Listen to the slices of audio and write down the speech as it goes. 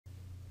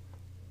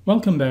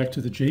Welcome back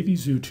to the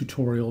JVZoo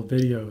tutorial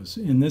videos.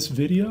 In this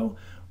video,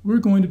 we're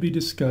going to be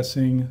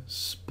discussing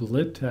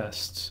split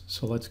tests.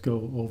 So let's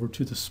go over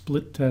to the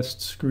split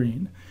test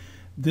screen.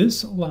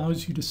 This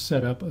allows you to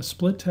set up a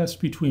split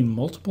test between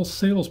multiple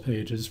sales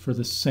pages for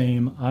the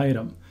same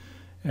item.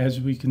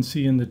 As we can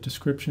see in the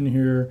description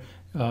here,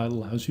 it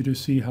allows you to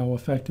see how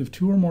effective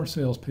 2 or more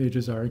sales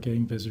pages are at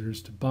getting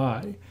visitors to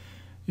buy.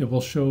 It will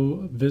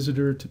show a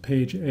visitor to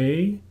page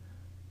A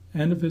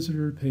and a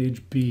visitor to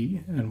page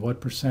B and what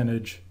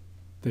percentage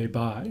they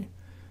buy.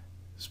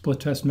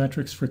 Split test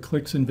metrics for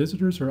clicks and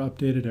visitors are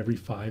updated every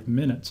 5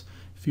 minutes.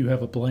 If you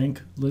have a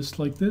blank list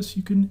like this,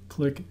 you can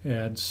click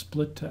Add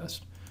Split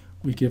Test.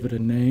 We give it a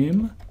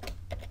name,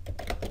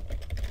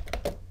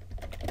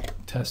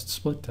 Test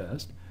Split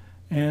Test,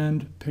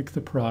 and pick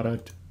the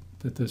product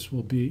that this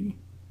will be.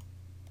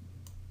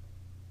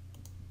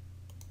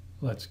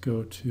 Let's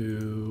go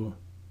to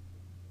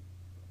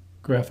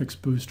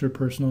Graphics Booster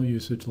Personal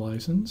Usage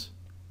License.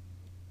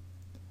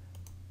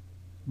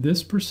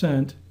 This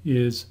percent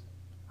is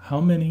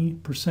how many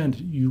percent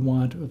you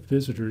want of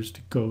visitors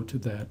to go to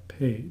that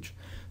page.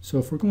 So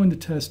if we're going to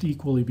test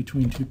equally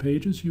between 2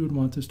 pages, you would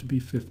want this to be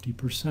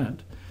 50%.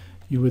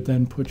 You would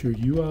then put your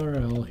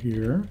URL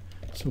here.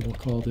 So we'll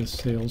call this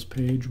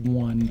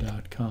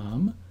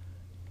salespage1.com.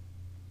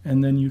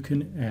 And then you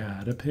can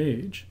add a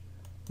page.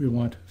 We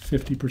want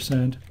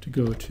 50% to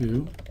go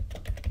to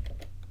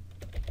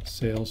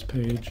sales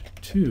page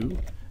 2.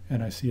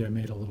 And I see I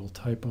made a little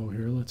typo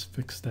here. Let's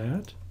fix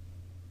that.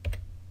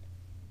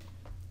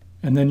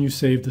 And then you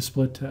save the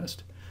split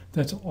test.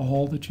 That's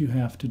all that you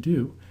have to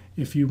do.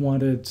 If you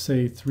wanted,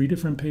 say, 3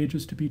 different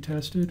pages to be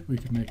tested, we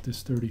could make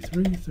this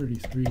 33,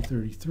 33,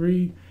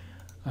 33.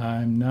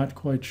 I'm not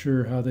quite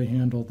sure how they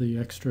handle the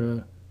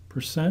extra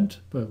percent,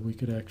 but we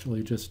could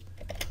actually just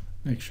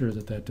make sure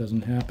that that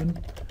doesn't happen.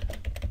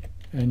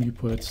 And you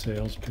put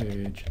sales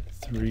page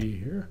 3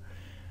 here.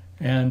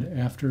 And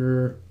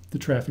after the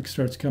traffic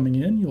starts coming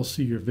in, you'll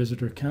see your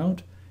visitor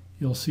count,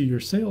 you'll see your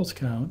sales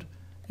count,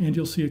 and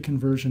you'll see a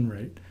conversion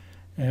rate.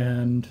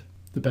 And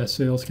the best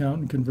sales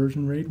count and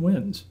conversion rate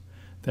wins.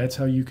 That's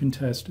how you can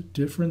test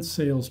different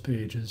sales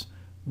pages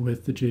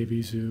with the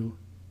JVZoo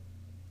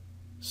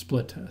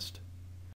split test.